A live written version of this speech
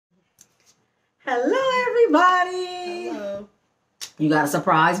Hello, everybody. Hello. You got a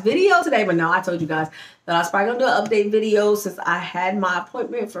surprise video today, but no, I told you guys that I was probably gonna do an update video since I had my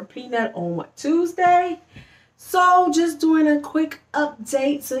appointment for Peanut on Tuesday. So just doing a quick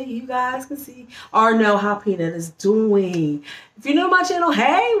update so you guys can see or know how Peanut is doing. If you're new to my channel,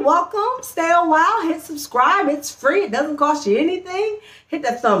 hey, welcome. Stay a while, hit subscribe. It's free. It doesn't cost you anything. Hit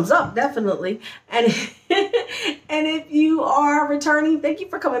that thumbs up, definitely. And, and if you are returning, thank you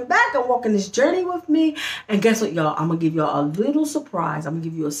for coming back and walking this journey with me. And guess what, y'all? I'm going to give y'all a little surprise. I'm going to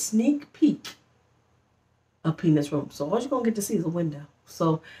give you a sneak peek of Peanut's room. So all you're going to get to see is a window.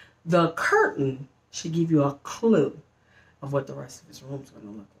 So the curtain should give you a clue of what the rest of his room is going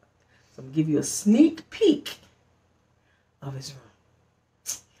to look like. So I'm going to give you a sneak peek of his room.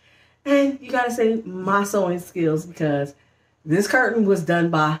 And you got to say my sewing skills because this curtain was done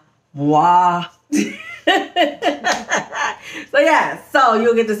by moi. So yeah, so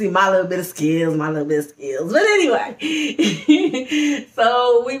you'll get to see my little bit of skills, But anyway,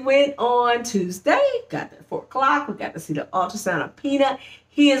 so we went on Tuesday, got there at 4 o'clock. We got to see the ultrasound of Peanut.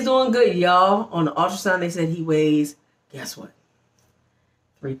 He is doing good, y'all. On the ultrasound, they said he weighs, guess what?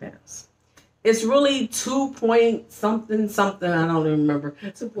 3 pounds. It's really 2 point something. I don't even remember.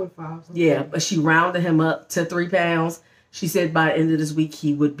 2.5. Yeah, but she rounded him up to 3 pounds. She said by the end of this week,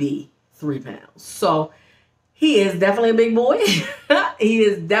 he would be 3 pounds. So he is definitely a big boy. He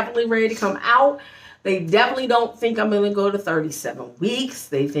is definitely ready to come out. They definitely don't think I'm going to go to 37 weeks.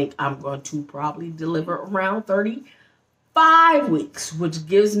 They think I'm going to probably deliver around 35 weeks, which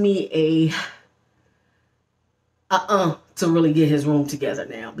gives me a to really get his room together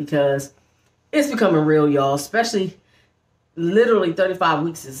now because it's becoming real, y'all. Especially literally 35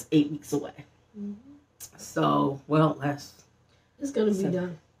 weeks is 8 weeks away. Mm-hmm. So, well, it's going to be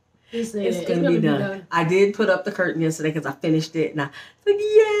done. It's going to be done. I did put up the curtain yesterday because I finished it and I was like,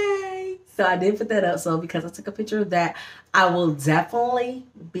 yay! So I did put that up. So because I took a picture of that, I will definitely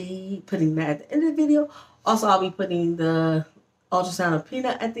be putting that at the end of the video. Also, I'll be putting the ultrasound of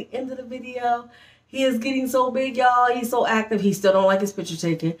Peanut at the end of the video. He is getting so big, y'all. He's so active. He still don't like his picture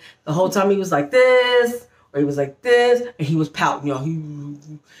taken. The whole time he was like this, or he was like this, and he was pouting, y'all.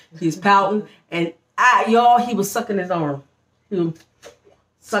 He was pouting, and y'all, he was sucking his arm. He was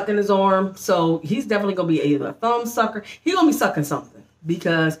sucking his arm. So he's definitely gonna be either a thumb sucker. He's gonna be sucking something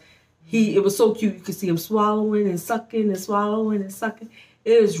because it was so cute. You could see him swallowing and sucking and swallowing and sucking.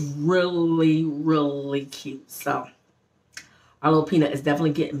 It is really, really cute. So our little Peanut is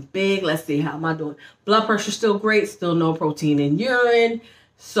definitely getting big. Let's see, how am I doing? Blood pressure still great. Still no protein in urine.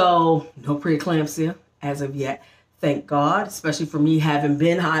 So no preeclampsia as of yet. Thank God. Especially for me having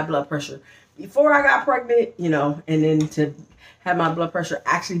been high blood pressure before I got pregnant, you know, and then to have my blood pressure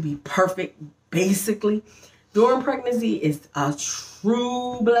actually be perfect basically during pregnancy is a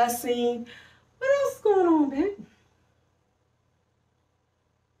true blessing. What else is going on, babe?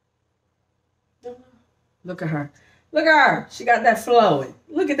 Look at her. Look at her. She got that flowing.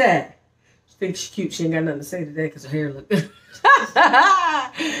 Look at that. She thinks she's cute. She ain't got nothing to say today because her hair look good.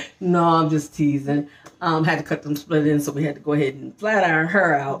 No, I'm just teasing. Had to cut them split ends, so we had to go ahead and flat iron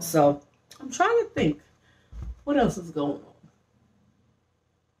her out. So I'm trying to think what else is going on.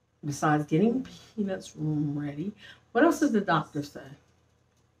 Besides getting Peanut's room ready, what else does the doctor say?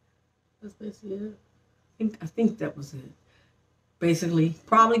 That's basically it. I think that was it. Basically,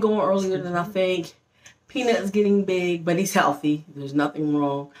 probably going earlier than I think. Peanut is getting big, but he's healthy. There's nothing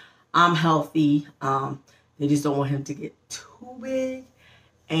wrong. I'm healthy. They just don't want him to get too big.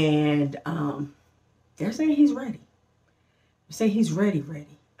 And they're saying he's ready. They're saying he's ready.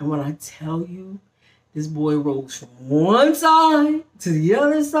 And when I tell you, this boy rolls from one side to the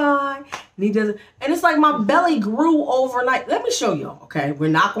other side. And he doesn't. And it's like my belly grew overnight. Let me show y'all, okay? We're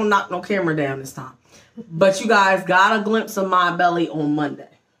not going to knock no camera down this time. But you guys got a glimpse of my belly on Monday.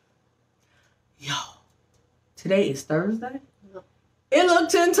 Yo, today is Thursday. It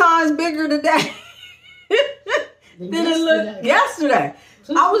looked 10 times bigger today than it looked yesterday.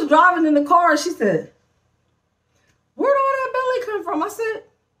 I was driving in the car and she said, where'd all that belly come from? I said,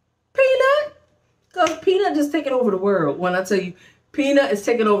 Peanut. Because Peanut just taking over the world. When I tell you, Peanut is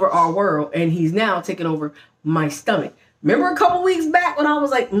taking over our world. And he's now taking over my stomach. Remember a couple weeks back when I was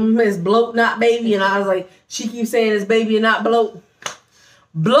like, it's bloat, not baby. And I was like, she keeps saying it's baby and not bloat.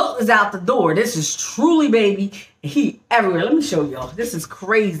 Bloat is out the door. This is truly baby. He everywhere. Let me show y'all. This is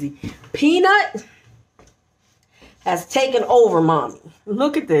crazy. Peanut has taken over mommy.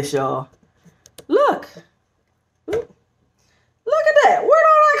 Look at this, y'all. Look. Look at that. Where'd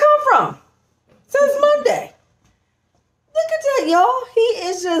all that come from? Since Monday. Look at that, y'all. He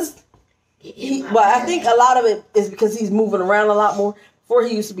is just Well, I think a lot of it is because he's moving around a lot more. Before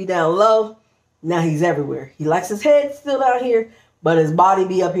he used to be down low. Now he's everywhere. He likes his head still down here, but his body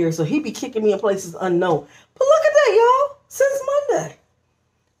be up here. So he be kicking me in places unknown. But look at that, y'all. Since Monday.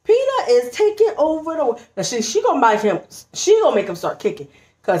 Peanut is taking over the world. Now she gonna make him. She gonna make him start kicking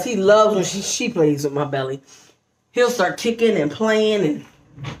because he loves when she plays with my belly. He'll start kicking and playing, and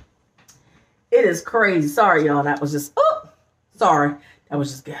it is crazy. Sorry, y'all. That was just sorry. That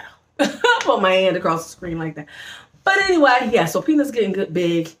was just ghetto. Put my hand across the screen like that. But anyway, yeah. So Peanut's getting good,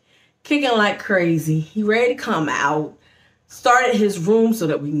 big, kicking like crazy. He ready to come out. Started his room so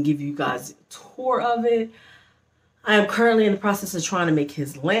that we can give you guys a tour of it. I am currently in the process of trying to make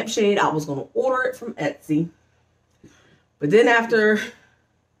his lampshade. I was going to order it from Etsy. But then after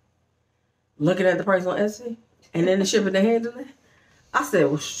looking at the price on Etsy and then the shipping and handling, I said,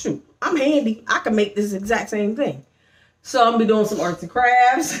 well, shoot, I'm handy. I can make this exact same thing. So I'm going to be doing some arts and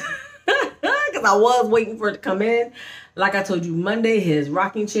crafts because I was waiting for it to come in. Like I told you, Monday, his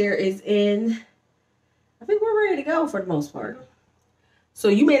rocking chair is in. I think we're ready to go for the most part. So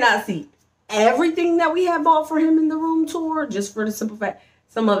you may not see everything that we have bought for him in the room tour, just for the simple fact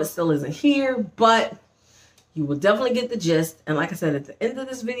some of it still isn't here, but you will definitely get the gist. And like I said, at the end of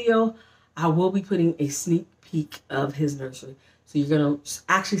this video, I will be putting a sneak peek of his nursery. So you're going to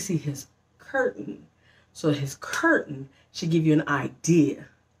actually see his curtain. So his curtain should give you an idea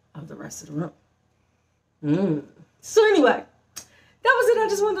of the rest of the room. So anyway, that was it. I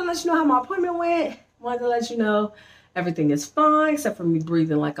just wanted to let you know how my appointment went. Wanted to let you know everything is fine, except for me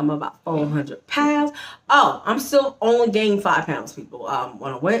breathing like I'm about 400 pounds. Oh, I'm still only gained 5 pounds, people.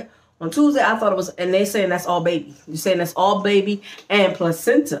 When I went on Tuesday, I thought it was, and they saying that's all baby. You're saying that's all baby and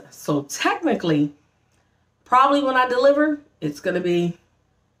placenta. So technically, probably when I deliver, it's going to be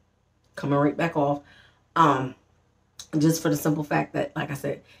coming right back off. Just for the simple fact that, like I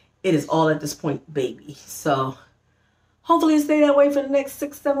said, it is all at this point baby. So hopefully it stay that way for the next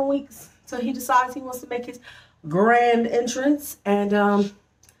 6-7 weeks until he decides he wants to make his grand entrance. And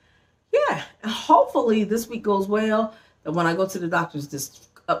yeah, hopefully this week goes well, that when I go to the doctor's this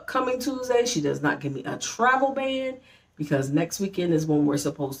upcoming Tuesday, she does not give me a travel ban, because next weekend is when we're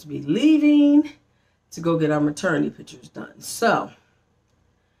supposed to be leaving to go get our maternity pictures done. So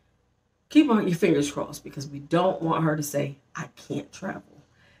keep on your fingers crossed, because we don't want her to say I can't travel,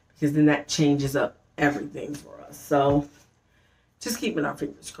 because then that changes up everything for us. So just keeping our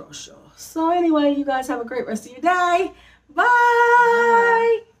fingers crossed, y'all. So anyway, you guys have a great rest of your day.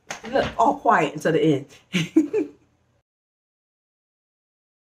 Bye. Look, all quiet until the end.